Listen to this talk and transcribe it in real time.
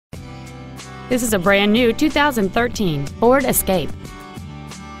This is a brand new 2013 Ford Escape.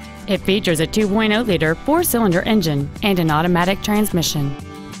 It features a 2.0-liter four-cylinder engine and an automatic transmission.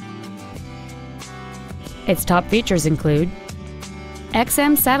 Its top features include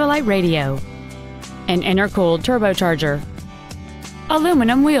XM satellite radio, an intercooled turbocharger,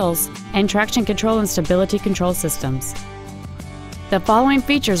 aluminum wheels, and traction control and stability control systems. The following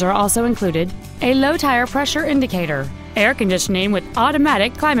features are also included: a low tire pressure indicator, air conditioning with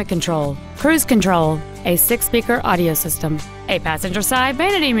automatic climate control, cruise control, a 6-speaker audio system, a passenger side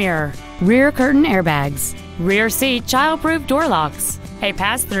vanity mirror, rear curtain airbags, rear seat child-proof door locks, a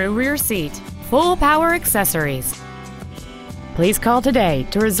pass-through rear seat, full power accessories. Please call today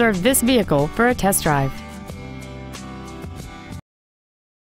to reserve this vehicle for a test drive.